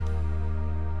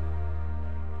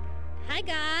Hi,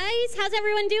 guys. How's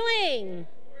everyone doing?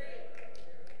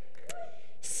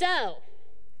 So,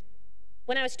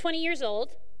 when I was 20 years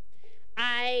old,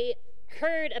 I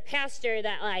heard a pastor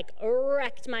that,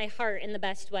 wrecked my heart in the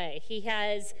best way. He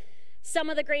has some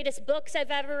of the greatest books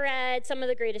I've ever read, some of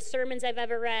the greatest sermons I've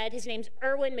ever read. His name's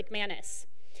Erwin McManus.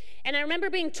 And I remember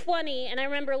being 20, and I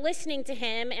remember listening to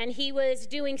him, and he was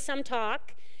doing some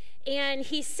talk, and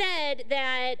he said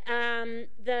that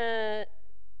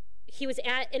he was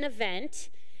at an event,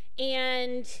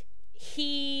 and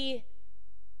he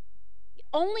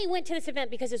only went to this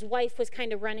event because his wife was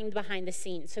kind of running behind the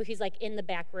scenes, so he's like in the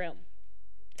back room.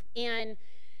 And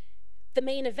the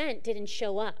main event didn't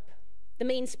show up. The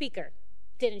main speaker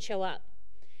didn't show up.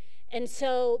 And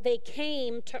so they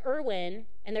came to Erwin,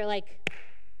 and they're like,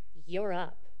 "You're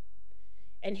up."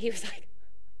 And he was like,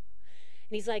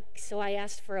 and he's like, "So I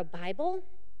asked for a Bible,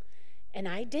 and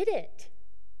I did it."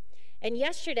 And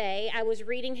yesterday, I was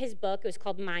reading his book. It was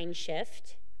called Mind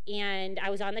Shift, and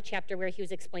I was on the chapter where he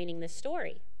was explaining this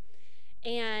story.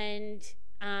 And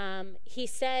he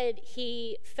said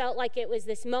he felt like it was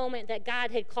this moment that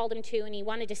God had called him to, and he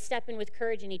wanted to step in with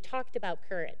courage, and he talked about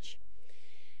courage.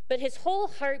 But his whole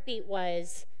heartbeat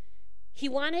was he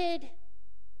wanted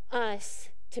us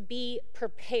to be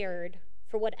prepared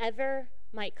for whatever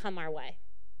might come our way.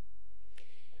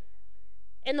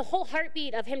 And the whole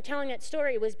heartbeat of him telling that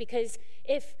story was because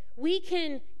if we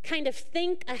can kind of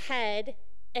think ahead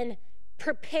and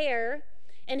prepare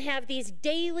and have these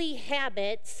daily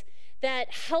habits that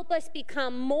help us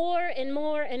become more and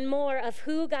more and more of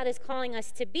who God is calling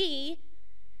us to be,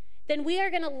 then we are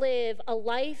going to live a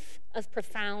life of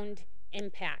profound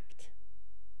impact.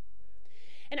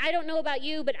 And I don't know about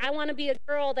you, but I want to be a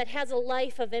girl that has a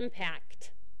life of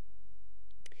impact.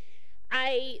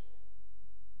 I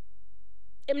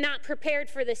am not prepared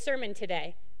for this sermon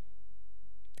today.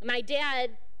 My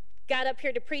dad got up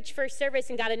here to preach first service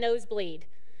and got a nosebleed.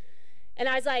 And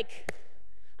I was like,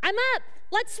 "I'm up.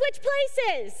 Let's switch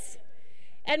places."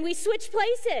 And we switched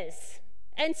places.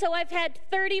 And so I've had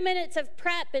 30 minutes of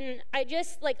prep, and I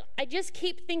just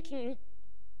keep thinking,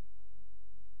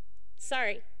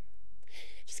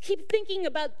 just keep thinking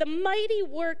about the mighty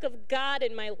work of God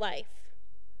in my life.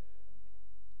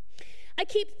 I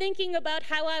keep thinking about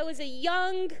how I was a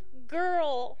young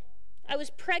girl. I was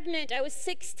pregnant. I was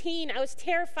 16. I was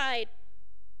terrified.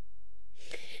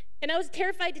 And I was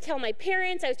terrified to tell my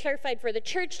parents. I was terrified for the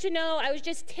church to know. I was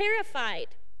just terrified.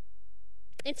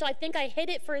 And so I think I hid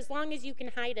it for as long as you can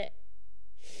hide it.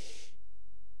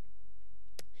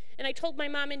 And I told my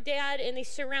mom and dad, and they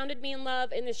surrounded me in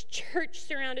love, and this church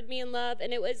surrounded me in love,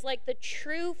 and it was like the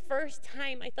true first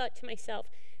time I thought to myself,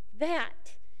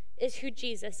 that is who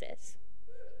Jesus is.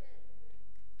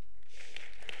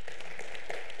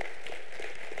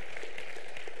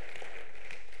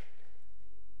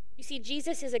 You see,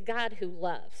 Jesus is a God who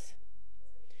loves.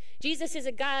 Jesus is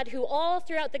a God who all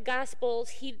throughout the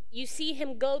Gospels, you see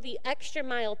him go the extra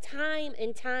mile time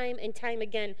and time and time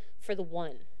again for the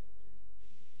one.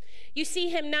 You see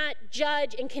him not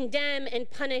judge and condemn and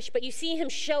punish, but you see him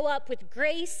show up with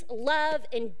grace, love,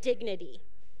 and dignity.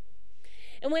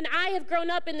 And when I have grown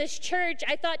up in this church,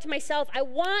 I thought to myself, I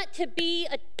want to be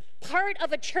a part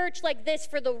of a church like this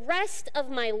for the rest of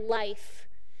my life.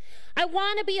 I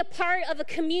want to be a part of a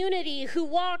community who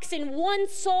walks in one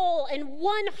soul and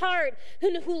one heart, who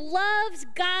loves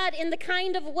God in the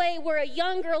kind of way where a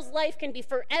young girl's life can be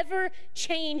forever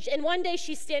changed, and one day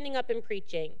she's standing up and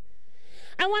preaching.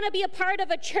 I want to be a part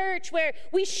of a church where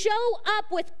we show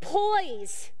up with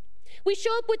poise. We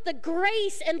show up with the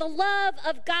grace and the love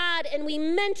of God, and we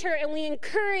mentor and we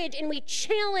encourage and we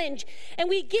challenge, and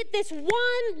we get this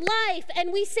one life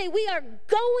and we say we are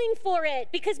going for it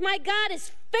because my God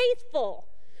is faithful.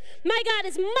 My God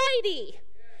is mighty.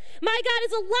 My God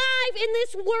is alive in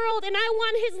this world, and I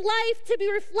want his life to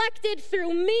be reflected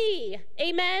through me.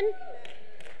 Amen?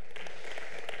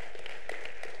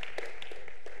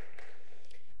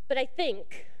 But I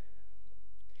think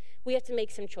we have to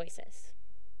make some choices.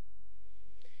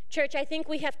 Church, I think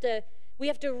we have to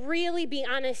really be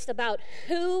honest about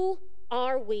who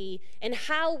are we and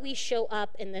how we show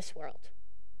up in this world.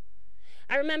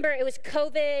 I remember it was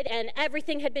COVID and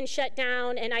everything had been shut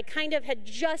down, and I kind of had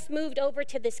just moved over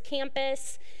to this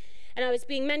campus, and I was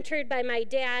being mentored by my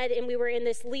dad, and we were in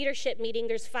this leadership meeting.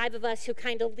 There's 5 of us who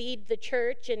kind of lead the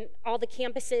church and all the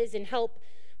campuses and help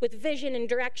with vision and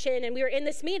direction, and we were in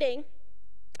this meeting,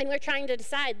 and we were trying to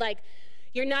decide,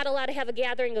 you're not allowed to have a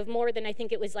gathering of more than, I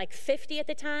think it was 50 at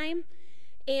the time.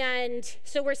 And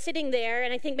so we're sitting there,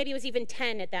 and I think maybe it was even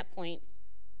 10 at that point.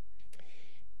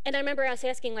 And I remember us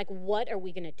asking, what are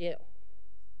we going to do?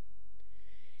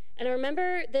 And I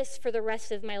remember this for the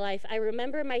rest of my life. I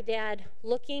remember my dad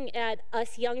looking at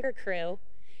us younger crew.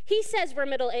 He says we're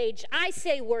middle-aged. I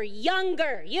say we're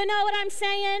younger. You know what I'm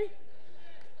saying?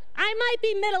 I might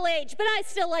be middle-aged, but I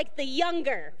still like the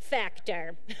younger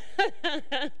factor.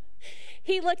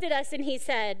 He looked at us and he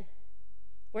said,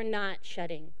 we're not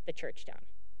shutting the church down.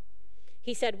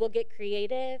 He said, we'll get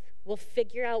creative. We'll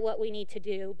figure out what we need to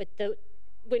do. But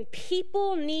when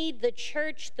people need the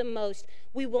church the most,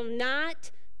 we will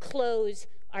not close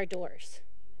our doors.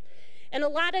 And a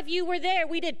lot of you were there.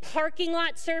 We did parking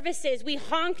lot services. We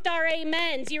honked our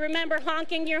amens. You remember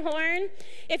honking your horn?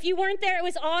 If you weren't there, it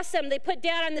was awesome. They put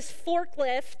Dad on this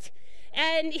forklift,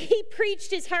 and he preached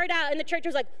his heart out, and the church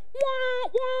was like, wah,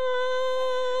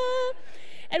 wah.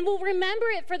 And we'll remember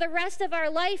it for the rest of our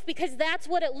life, because that's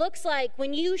what it looks like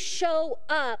when you show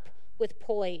up with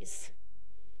poise.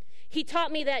 He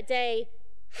taught me that day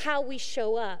how we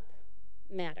show up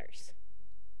matters.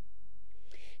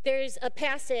 There's a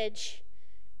passage,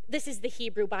 this is the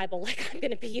Hebrew Bible, like I'm going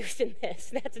to be using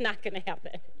this. That's not going to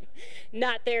happen.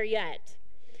 Not there yet.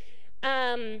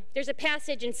 There's a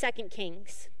passage in 2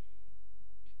 Kings,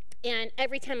 and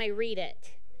every time I read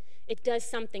it, it does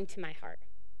something to my heart.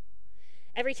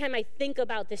 Every time I think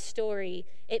about this story,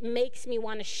 it makes me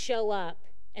want to show up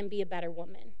and be a better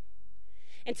woman.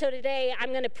 And so today, I'm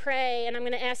going to pray, and I'm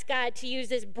going to ask God to use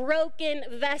this broken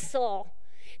vessel,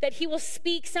 that he will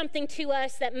speak something to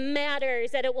us that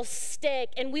matters, that it will stick,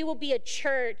 and we will be a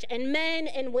church and men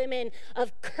and women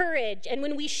of courage. And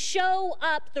when we show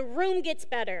up, the room gets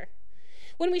better.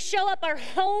 When we show up, our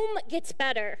home gets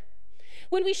better.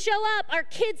 When we show up, our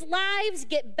kids' lives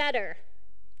get better.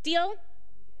 Deal?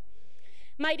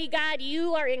 Mighty God,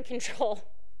 you are in control.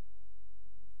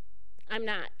 I'm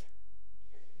not.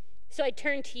 So I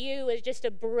turn to you as just a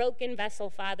broken vessel,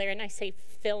 Father, and I say,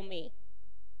 fill me.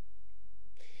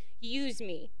 Use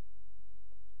me.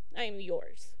 I am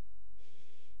yours.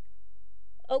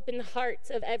 Open the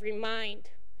hearts of every mind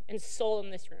and soul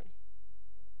in this room.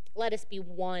 Let us be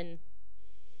one.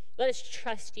 Let us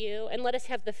trust you, and let us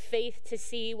have the faith to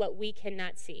see what we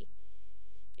cannot see.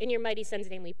 In your mighty Son's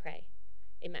name we pray.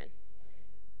 Amen.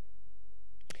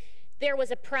 There was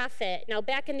a prophet. Now,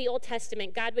 back in the Old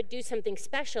Testament, God would do something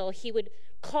special. He would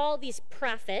call these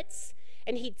prophets,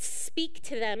 and he'd speak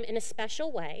to them in a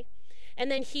special way. And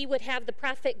then he would have the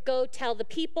prophet go tell the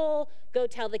people, go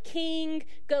tell the king,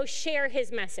 go share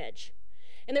his message.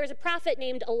 And there was a prophet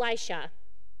named Elisha,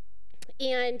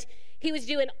 and he was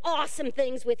doing awesome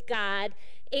things with God.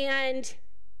 And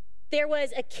there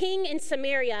was a king in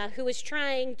Samaria who was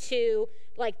trying to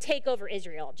take over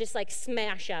Israel, just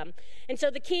smash them. And so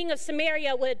the king of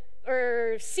Syria.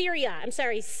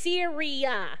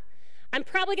 I'm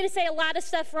probably going to say a lot of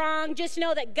stuff wrong. Just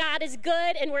know that God is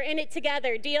good and we're in it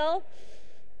together. Deal?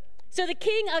 So the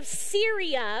king of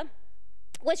Syria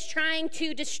was trying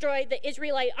to destroy the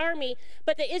Israelite army,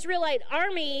 but the Israelite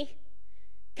army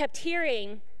kept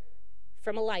hearing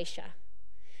from Elisha.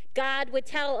 God would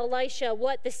tell Elisha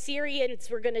what the Syrians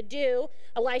were going to do.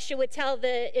 Elisha would tell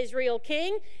the Israel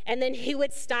king, and then he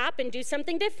would stop and do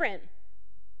something different.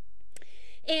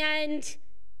 And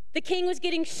the king was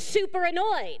getting super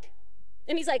annoyed.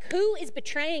 And he's like, who is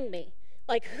betraying me?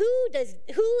 Who is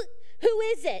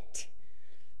it?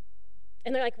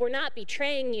 And they're like, we're not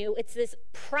betraying you. It's this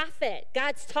prophet.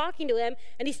 God's talking to him,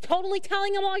 and he's totally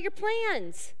telling him all your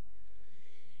plans.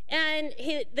 And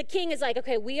the king is like,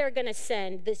 okay, we are going to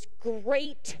send this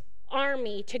great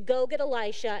army to go get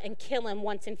Elisha and kill him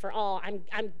once and for all.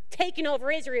 I'm taking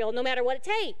over Israel no matter what it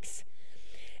takes.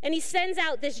 And he sends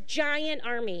out this giant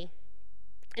army.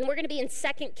 And we're going to be in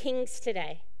 2 Kings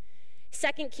today.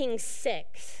 2 Kings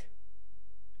 6.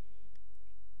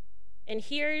 And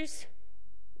here's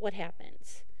what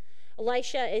happens.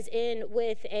 Elisha is in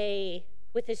with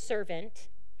his servant,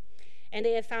 and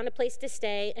they have found a place to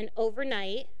stay, and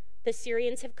overnight the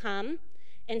Syrians have come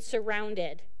and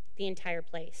surrounded the entire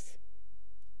place.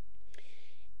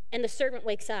 And the servant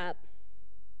wakes up,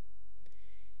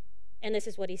 and this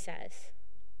is what he says.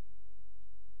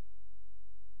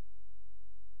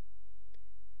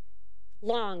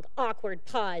 Long, awkward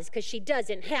pause, because she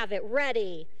doesn't have it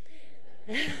ready.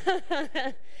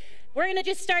 We're going to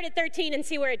just start at 13 and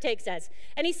see where it takes us.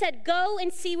 And he said, go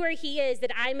and see where he is,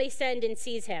 that I may send and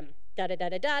seize him.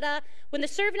 Da-da-da-da-da-da. When the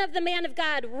servant of the man of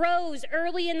God rose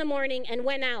early in the morning and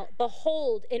went out,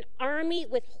 behold, an army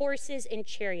with horses and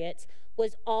chariots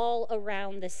was all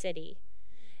around the city.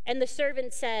 And the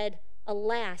servant said,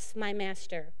 alas, my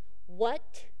master,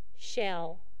 what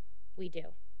shall we do?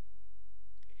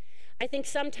 I think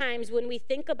sometimes when we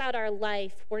think about our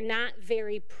life, we're not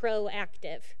very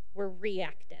proactive. We're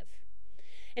reactive.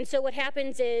 And so what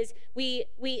happens is we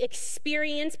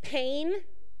experience pain,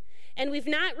 and we've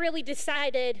not really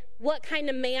decided what kind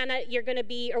of man you're going to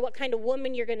be or what kind of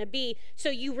woman you're going to be, so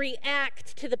you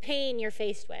react to the pain you're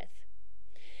faced with.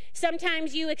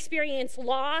 Sometimes you experience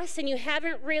loss, and you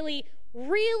haven't really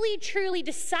truly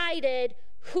decided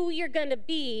who you're going to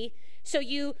be, so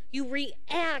you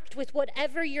react with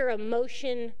whatever your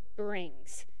emotion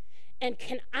brings. And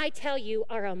can I tell you,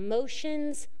 our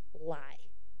emotions lie.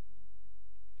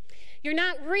 You're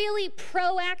not really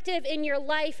proactive in your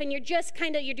life, and you're just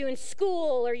you're doing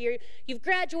school, or you've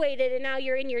graduated, and now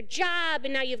you're in your job,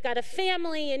 and now you've got a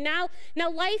family, and now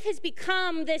life has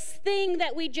become this thing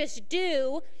that we just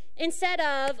do instead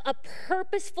of a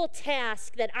purposeful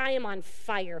task that I am on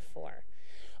fire for,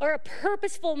 or a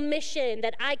purposeful mission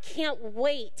that I can't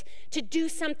wait to do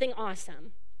something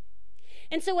awesome.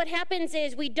 And so what happens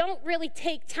is we don't really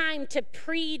take time to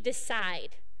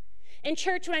pre-decide. And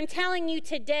church, what I'm telling you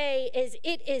today is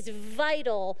it is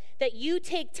vital that you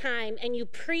take time and you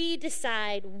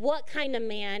pre-decide what kind of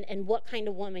man and what kind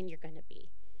of woman you're going to be.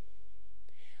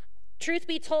 Truth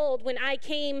be told, when I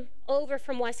came over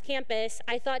from West Campus,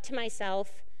 I thought to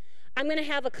myself, I'm going to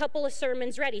have a couple of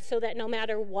sermons ready so that no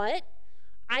matter what,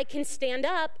 I can stand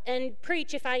up and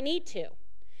preach if I need to.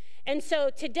 And so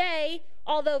today,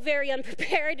 although very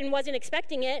unprepared and wasn't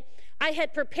expecting it, I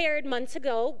had prepared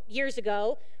years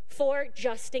ago, for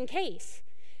just in case.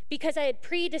 Because I had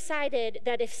pre-decided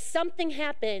that if something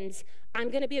happens,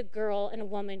 I'm going to be a girl and a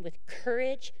woman with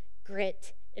courage,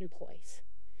 grit, and poise.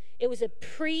 It was a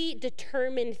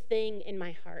predetermined thing in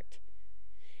my heart.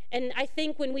 And I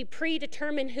think when we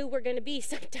predetermine who we're going to be,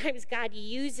 sometimes God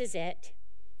uses it.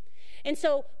 And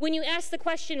so when you ask the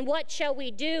question, what shall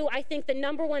we do? I think the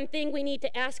number one thing we need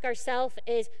to ask ourselves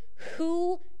is,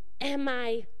 who am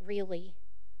I really?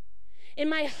 In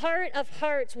my heart of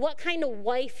hearts, what kind of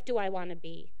wife do I want to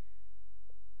be?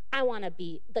 I want to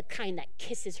be the kind that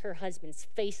kisses her husband's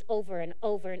face over and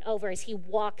over and over as he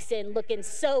walks in looking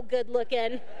so good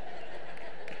looking.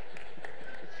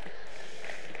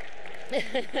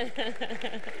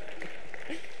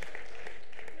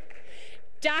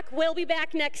 Doc will be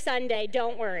back next Sunday,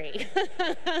 don't worry.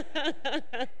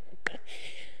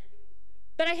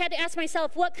 But I had to ask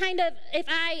myself,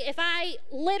 if I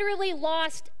literally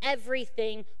lost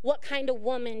everything, what kind of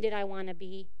woman did I want to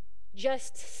be?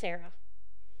 Just Sarah.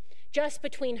 Just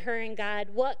between her and God,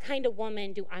 what kind of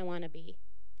woman do I want to be?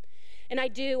 And I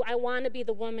want to be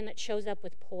the woman that shows up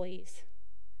with poise,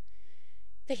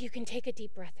 that you can take a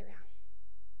deep breath around,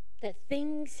 that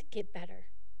things get better.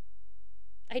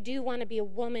 I do want to be a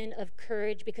woman of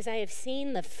courage because I have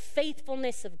seen the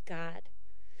faithfulness of God.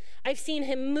 I've seen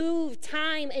him move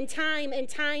time and time and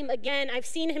time again. I've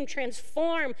seen him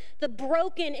transform the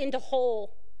broken into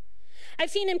whole.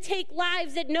 I've seen him take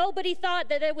lives that nobody thought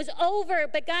that it was over,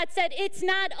 but God said, it's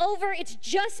not over, it's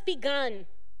just begun.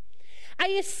 I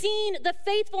have seen the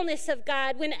faithfulness of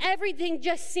God when everything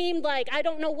just seemed like I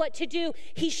don't know what to do.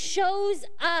 He shows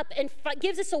up and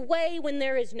gives us a way when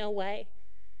there is no way.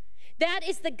 That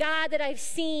is the God that I've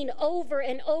seen over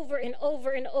and over and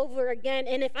over and over again.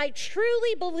 And if I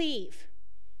truly believe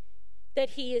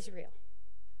that he is real,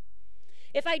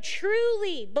 if I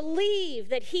truly believe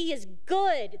that he is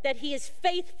good, that he is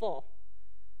faithful,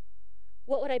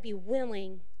 what would I be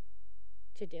willing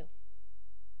to do?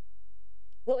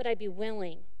 What would I be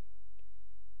willing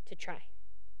to try?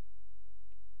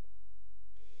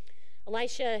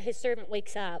 Elisha, his servant,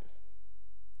 wakes up.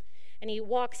 And he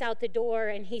walks out the door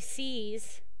and he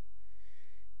sees,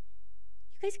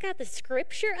 you guys got the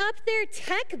scripture up there?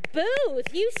 Tech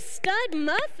booth, you stud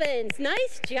muffins.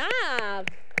 Nice job.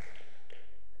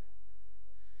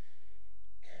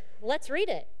 Let's read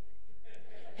it.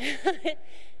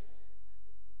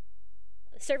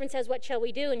 The servant says, what shall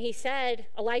we do? And he said,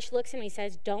 Elisha looks at him and he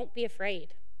says, don't be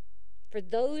afraid. For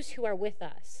those who are with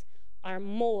us are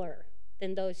more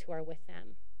than those who are with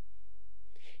them.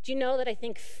 Do you know that I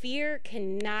think fear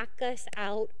can knock us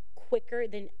out quicker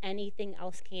than anything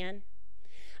else can?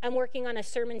 I'm working on a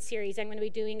sermon series I'm going to be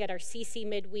doing at our CC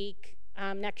midweek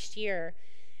next year,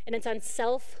 and it's on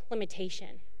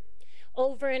self-limitation.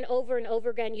 Over and over and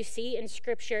over again, you see in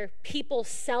Scripture people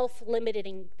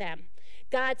self-limiting them.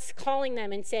 God's calling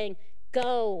them and saying,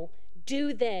 go,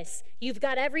 do this. You've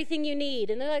got everything you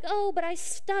need. And they're like, oh, but I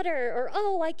stutter, or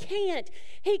oh, I can't.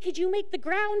 Hey, could you make the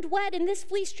ground wet and this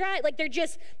fleece dry? Like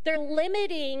they're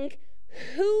limiting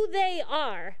who they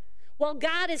are while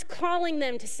God is calling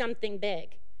them to something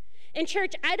big. And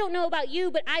church, I don't know about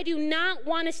you, but I do not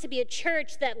want us to be a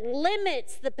church that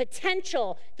limits the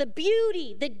potential, the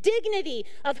beauty, the dignity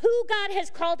of who God has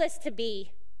called us to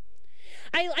be.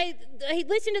 I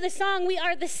listened to the song, we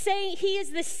are the same. He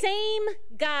is the same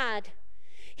God.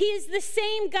 He is the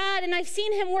same God, and I've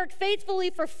seen him work faithfully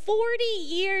for 40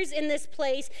 years in this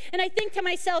place. And I think to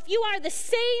myself, you are the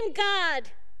same God.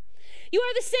 You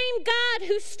are the same God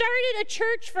who started a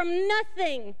church from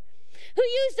nothing, who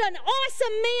used an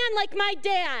awesome man like my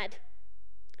dad,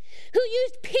 who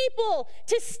used people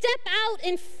to step out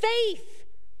in faith,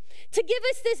 to give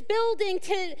us this building,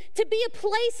 to be a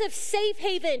place of safe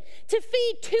haven, to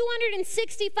feed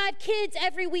 265 kids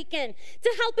every weekend,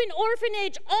 to help an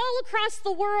orphanage all across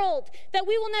the world that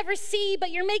we will never see, but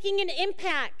you're making an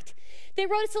impact. They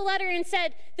wrote us a letter and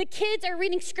said, the kids are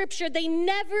reading scripture they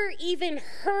never even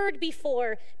heard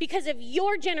before because of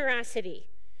your generosity.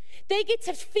 They get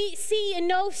to see and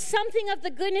know something of the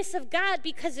goodness of God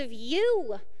because of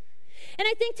you. And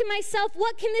I think to myself,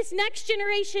 what can this next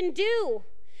generation do?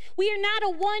 We are not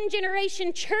a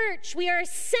one-generation church. We are a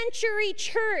century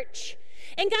church.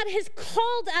 And God has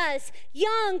called us,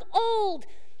 young, old,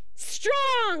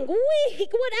 strong, weak,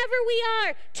 whatever we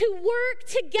are, to work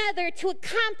together to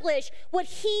accomplish what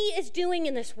he is doing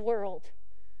in this world.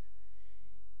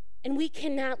 And we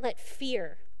cannot let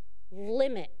fear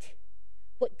limit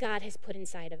what God has put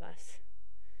inside of us.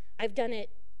 I've done it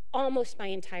almost my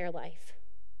entire life.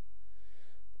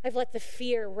 I've let the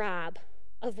fear rob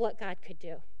of what God could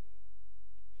do.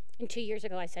 And 2 years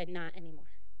ago, I said, not anymore.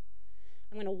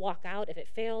 I'm going to walk out. If it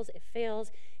fails, it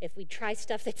fails. If we try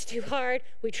stuff that's too hard,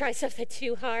 we try stuff that's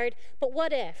too hard. But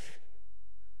what if?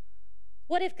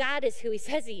 What if God is who he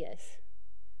says he is?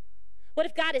 What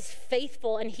if God is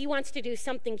faithful and he wants to do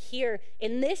something here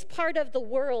in this part of the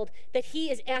world that he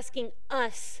is asking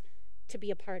us to be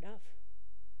a part of?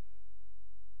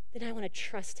 Then I want to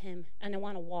trust him and I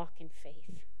want to walk in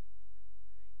faith.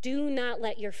 Do not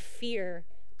let your fear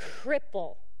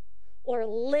cripple or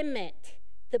limit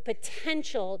the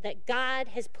potential that God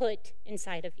has put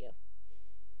inside of you.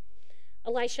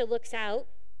 Elisha looks out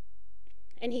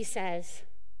and he says,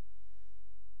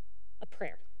 a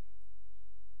prayer.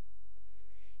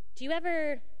 Do you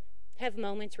ever have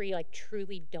moments where you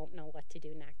truly don't know what to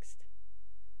do next?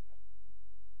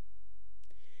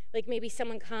 Like maybe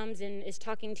someone comes and is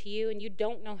talking to you and you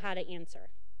don't know how to answer.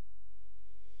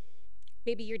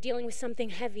 Maybe you're dealing with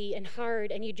something heavy and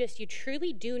hard and you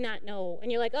truly do not know.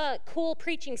 And you're like, oh, cool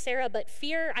preaching, Sarah, but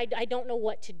fear, I don't know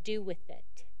what to do with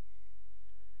it.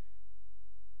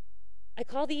 I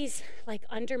call these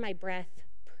under my breath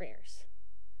prayers.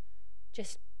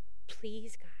 Just,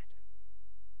 please, God.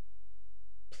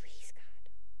 Please,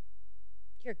 God.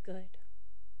 You're good.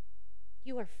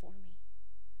 You are for me.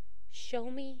 Show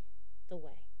me the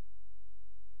way.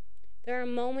 There are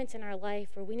moments in our life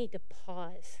where we need to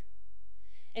pause.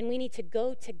 And we need to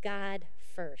go to God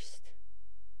first.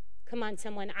 Come on,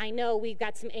 someone. I know we've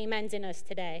got some amens in us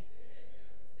today.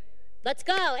 Let's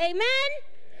go. Amen?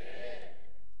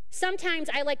 Sometimes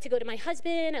I like to go to my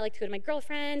husband. I like to go to my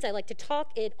girlfriends. I like to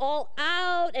talk it all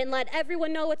out and let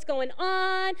everyone know what's going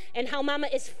on and how mama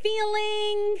is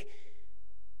feeling.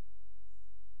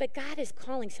 But God is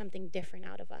calling something different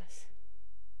out of us.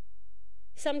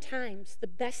 Sometimes the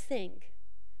best thing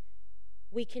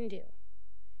we can do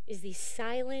is these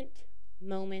silent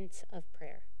moments of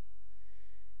prayer.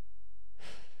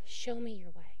 Show me your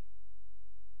way.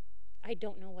 I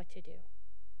don't know what to do.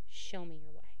 Show me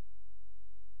your way.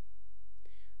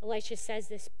 Elisha says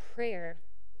this prayer,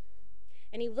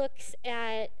 and he looks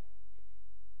at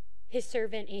his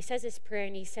servant, and he says this prayer,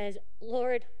 and he says,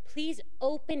 Lord, please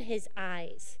open his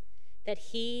eyes that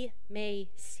he may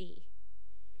see.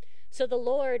 So the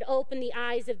Lord opened the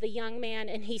eyes of the young man,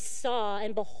 and he saw,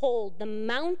 and behold, the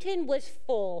mountain was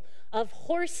full of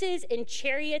horses and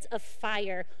chariots of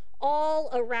fire all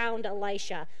around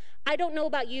Elisha. I don't know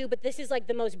about you, but this is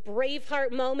the most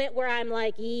Braveheart moment where I'm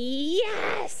like,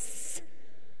 yes!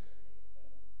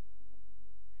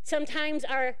 Sometimes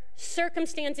our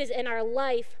circumstances in our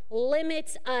life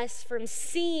limits us from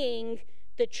seeing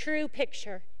the true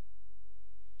picture.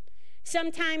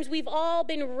 Sometimes we've all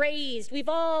been raised, we've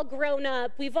all grown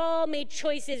up, we've all made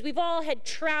choices, we've all had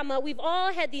trauma, we've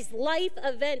all had these life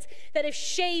events that have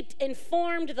shaped and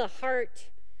formed the heart.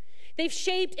 They've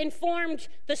shaped and formed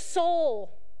the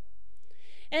soul.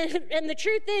 And the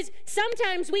truth is,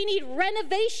 sometimes we need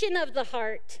renovation of the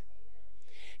heart.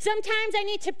 Sometimes I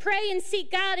need to pray and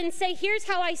seek God and say, here's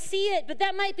how I see it, but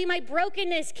that might be my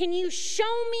brokenness. Can you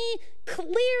show me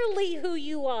clearly who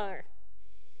you are?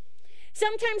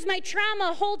 Sometimes my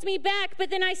trauma holds me back, but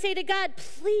then I say to God,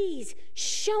 please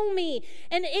show me.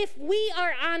 And if we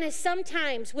are honest,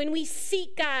 sometimes when we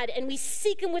seek God and we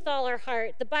seek him with all our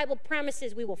heart, the Bible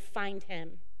promises we will find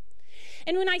him.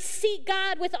 And when I seek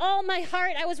God with all my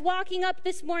heart, I was walking up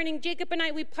this morning, Jacob and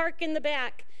I, we park in the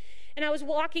back. And I was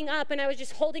walking up and I was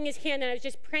just holding his hand and I was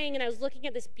just praying and I was looking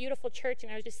at this beautiful church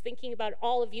and I was just thinking about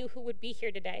all of you who would be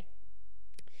here today,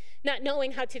 not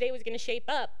knowing how today was going to shape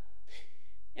up.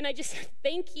 And I just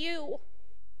thank you.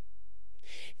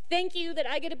 Thank you that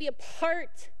I get to be a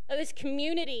part of this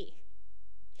community.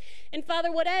 And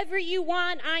Father, whatever you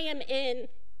want, I am in.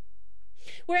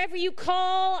 Wherever you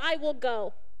call, I will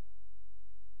go.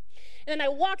 And then I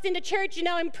walked into church and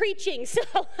now I'm preaching, so.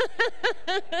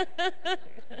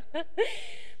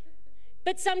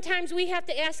 But sometimes we have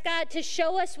to ask God to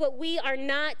show us what we are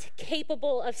not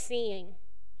capable of seeing.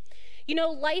 You know,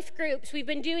 life groups, we've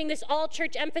been doing this all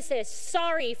church emphasis.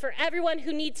 Sorry for everyone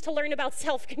who needs to learn about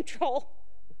self-control.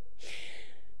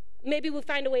 Maybe we'll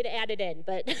find a way to add it in,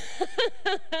 but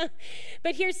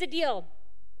here's the deal.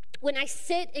 When I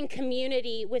sit in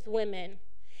community with women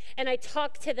and I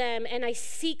talk to them and I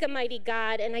seek a mighty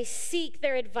God and I seek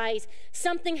their advice,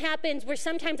 something happens where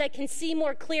sometimes I can see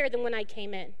more clear than when I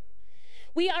came in.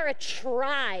 We are a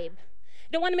tribe.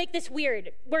 I don't want to make this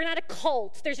weird. We're not a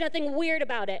cult. There's nothing weird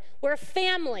about it. We're a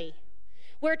family.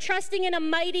 We're trusting in a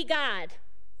mighty God.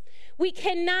 We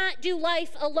cannot do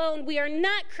life alone. We are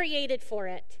not created for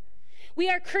it. We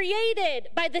are created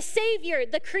by the Savior,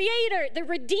 the Creator, the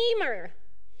Redeemer.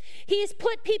 He has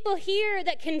put people here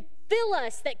that can fill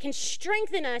us, that can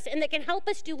strengthen us, and that can help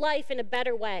us do life in a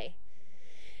better way.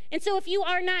 And so if you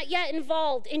are not yet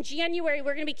involved, in January,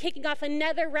 we're going to be kicking off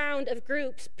another round of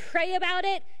groups. Pray about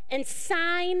it and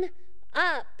sign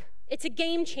up. It's a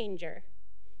game changer.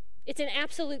 It's an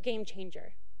absolute game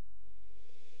changer.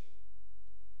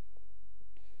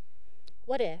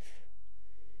 What if,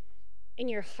 in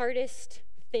your hardest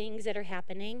things that are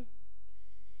happening,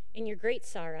 in your great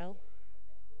sorrow,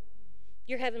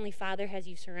 your Heavenly Father has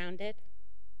you surrounded?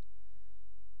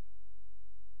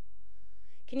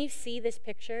 Can you see this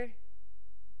picture?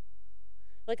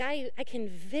 Like I can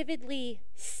vividly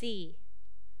see.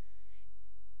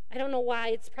 I don't know why,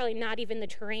 it's probably not even the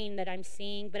terrain that I'm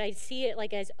seeing, but I see it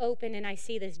like as open and I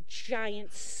see this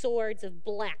giant swords of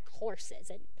black horses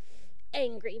and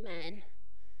angry men.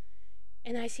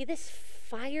 And I see this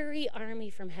fiery army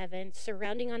from heaven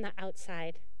surrounding on the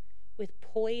outside with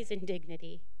poise and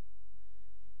dignity.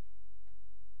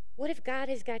 What if God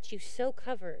has got you so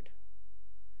covered,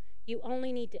 you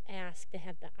only need to ask to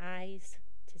have the eyes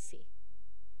to see?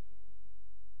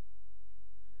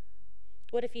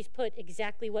 What if he's put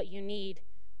exactly what you need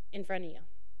in front of you,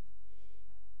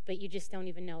 but you just don't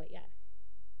even know it yet?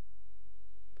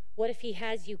 What if he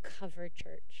has you covered,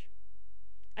 church?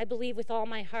 I believe with all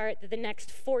my heart that the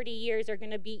next 40 years are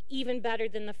going to be even better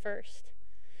than the first.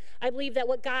 I believe that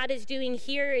what God is doing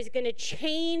here is going to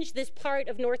change this part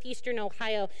of northeastern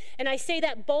Ohio. And I say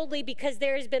that boldly because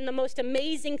there has been the most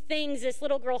amazing things this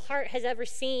little girl heart has ever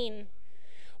seen.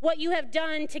 What you have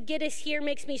done to get us here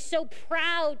makes me so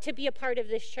proud to be a part of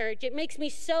this church. It makes me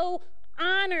so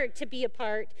honored to be a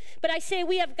part. But I say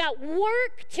we have got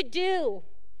work to do.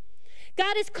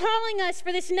 God is calling us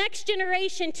for this next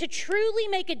generation to truly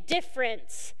make a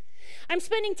difference. I'm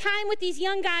spending time with these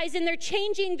young guys, and they're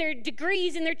changing their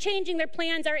degrees, and they're changing their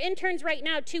plans. Our interns right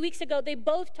now, 2 weeks ago, they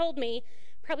both told me,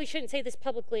 probably shouldn't say this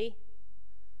publicly.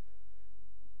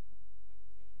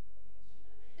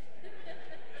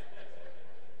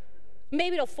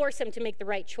 Maybe it'll force them to make the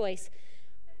right choice.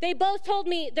 They both told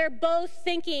me they're both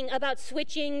thinking about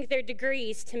switching their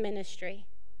degrees to ministry.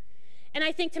 And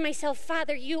I think to myself,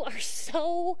 Father, you are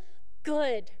so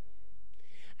good.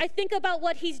 I think about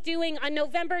what he's doing. On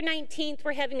November 19th,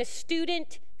 we're having a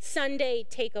student Sunday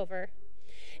takeover.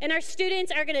 And our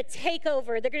students are going to take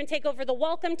over. They're going to take over the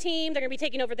welcome team. They're going to be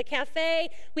taking over the cafe.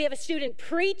 We have a student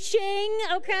preaching,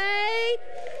 okay?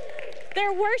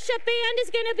 Their worship band is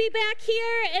going to be back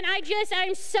here. And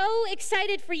I'm so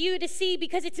excited for you to see,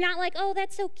 because it's not like, oh,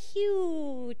 that's so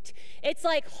cute. It's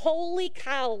like, holy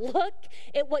cow, look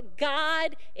at what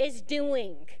God is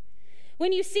doing.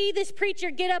 When you see this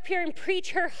preacher get up here and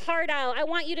preach her heart out, I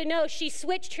want you to know she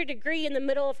switched her degree in the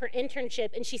middle of her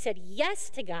internship, and she said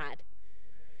yes to God.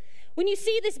 When you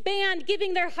see this band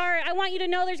giving their heart, I want you to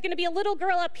know there's going to be a little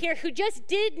girl up here who just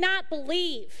did not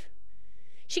believe.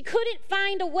 She couldn't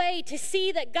find a way to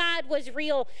see that God was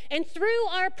real. And through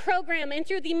our program and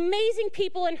through the amazing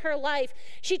people in her life,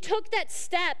 she took that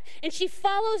step and she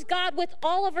follows God with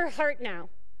all of her heart now.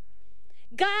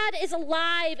 God is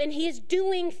alive and he is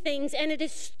doing things, and it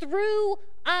is through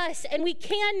us, and we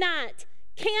cannot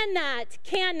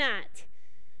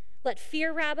let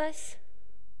fear rob us.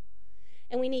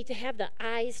 And we need to have the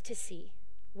eyes to see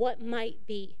what might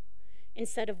be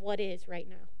instead of what is right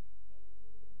now.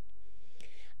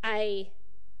 I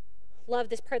love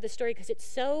this part of the story because it's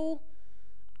so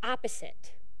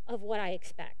opposite of what I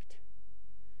expect.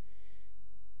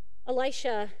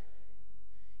 Elisha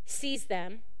sees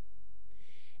them,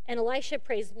 and Elisha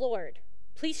prays, Lord,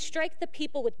 please strike the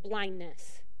people with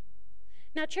blindness.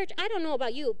 Now, church, I don't know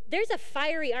about you. There's a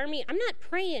fiery army. I'm not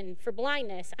praying for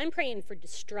blindness. I'm praying for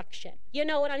destruction. You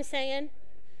know what I'm saying?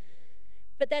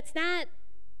 But that's not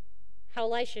how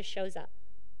Elisha shows up.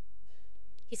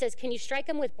 He says, can you strike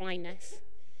them with blindness?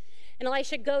 And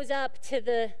Elisha goes up to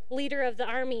the leader of the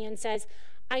army and says,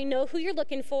 I know who you're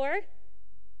looking for.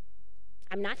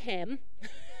 I'm not him,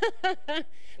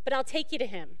 but I'll take you to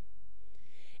him.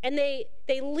 And they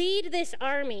lead this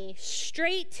army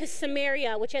straight to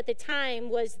Samaria, which at the time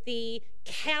was the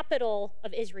capital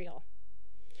of Israel.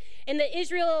 And the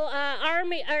Israel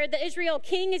army, or the Israel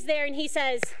king is there, and he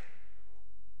says,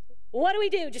 what do we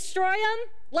do? Destroy them?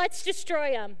 Let's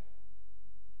destroy them.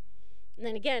 And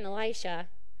then again, Elisha,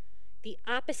 the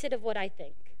opposite of what I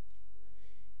think.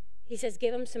 He says,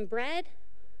 give them some bread,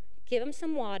 give them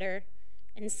some water,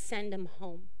 and send them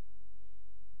home.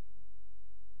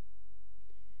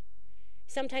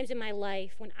 Sometimes in my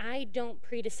life, when I don't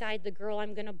pre-decide the girl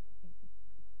I'm going to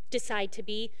decide to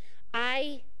be,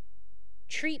 I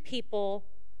treat people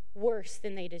worse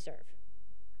than they deserve.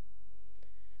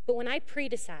 But when I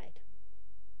pre-decide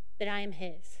that I am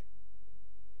his,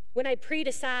 when I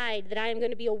pre-decide that I am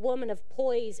going to be a woman of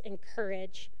poise and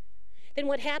courage, then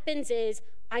what happens is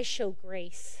I show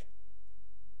grace.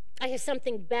 I have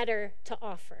something better to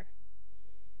offer.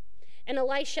 And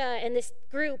Elisha and this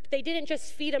group, they didn't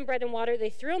just feed him bread and water, they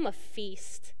threw him a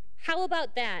feast. How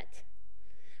about that?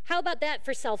 How about that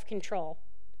for self-control?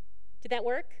 Did that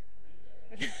work?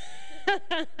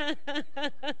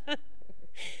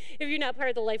 If you're not part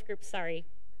of the life group, sorry.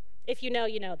 If you know,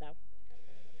 you know, though.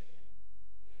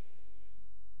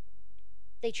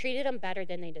 They treated him better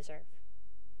than they deserve.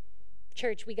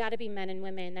 Church, we got to be men and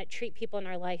women that treat people in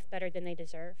our life better than they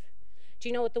deserve. Do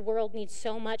you know what the world needs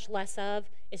so much less of?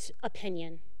 Is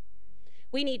opinion.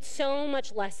 We need so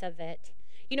much less of it.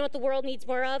 You know what the world needs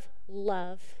more of?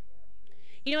 Love.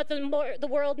 You know what the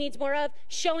world needs more of?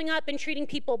 Showing up and treating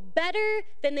people better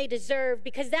than they deserve,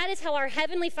 because that is how our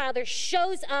Heavenly Father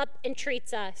shows up and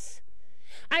treats us.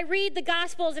 I read the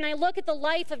Gospels and I look at the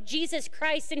life of Jesus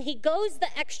Christ, and he goes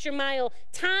the extra mile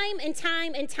time and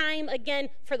time and time again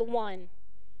for the one.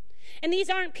 And these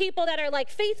aren't people that are like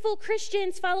faithful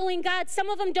Christians following God. Some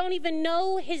of them don't even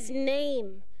know his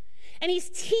name. And he's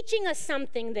teaching us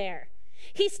something there.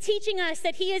 He's teaching us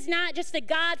that he is not just a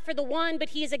God for the one, but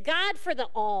he is a God for the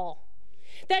all.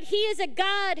 That he is a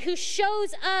God who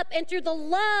shows up, and through the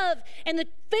love and the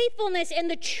faithfulness and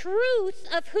the truth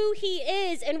of who he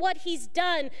is and what he's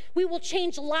done, we will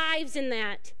change lives in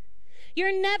that.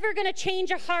 You're never going to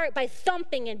change a heart by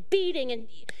thumping and beating. And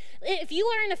if you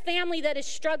are in a family that is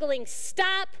struggling,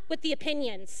 stop with the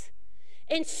opinions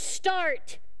and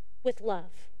start with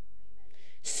love.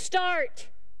 Start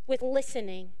with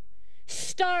listening.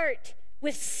 Start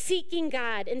with seeking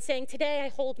God and saying, today I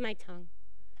hold my tongue.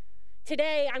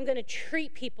 Today I'm going to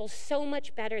treat people so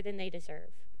much better than they deserve.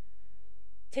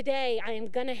 Today I am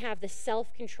going to have the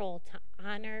self-control to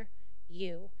honor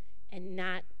you and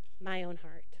not my own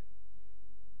heart.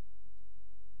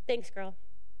 Thanks, girl.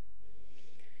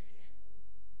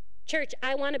 Church,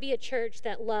 I want to be a church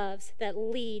that loves, that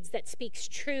leads, that speaks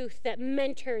truth, that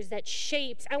mentors, that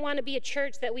shapes. I want to be a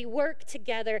church that we work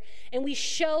together and we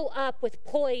show up with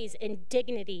poise and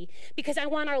dignity, because I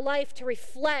want our life to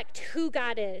reflect who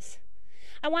God is.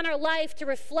 I want our life to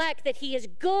reflect that he is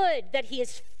good, that he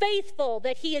is faithful,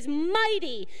 that he is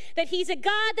mighty, that he's a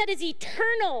God that is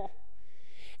eternal.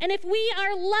 And if we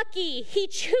are lucky, he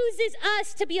chooses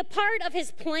us to be a part of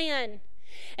his plan.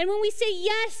 And when we say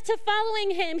yes to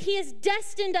following him, he has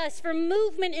destined us for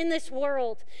movement in this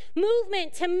world.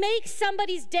 Movement to make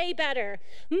somebody's day better.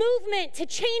 Movement to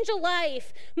change a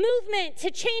life. Movement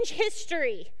to change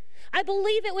history. I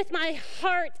believe it with my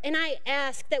heart, and I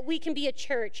ask that we can be a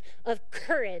church of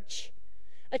courage,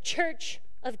 a church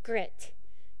of grit,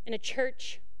 and a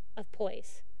church of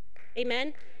poise.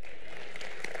 Amen?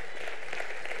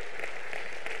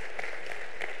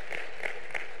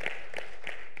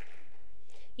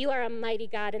 You are a mighty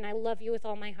God, and I love you with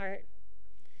all my heart.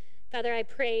 Father, I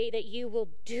pray that you will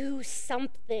do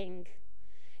something,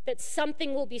 that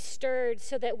something will be stirred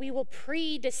so that we will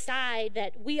pre-decide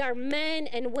that we are men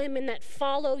and women that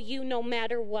follow you no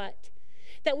matter what,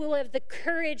 that we will have the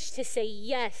courage to say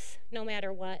yes no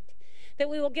matter what,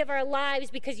 that we will give our lives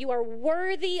because you are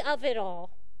worthy of it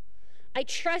all. I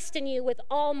trust in you with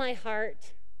all my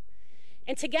heart.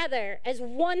 And together, as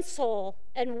one soul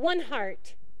and one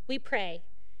heart, we pray.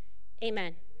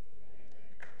 Amen.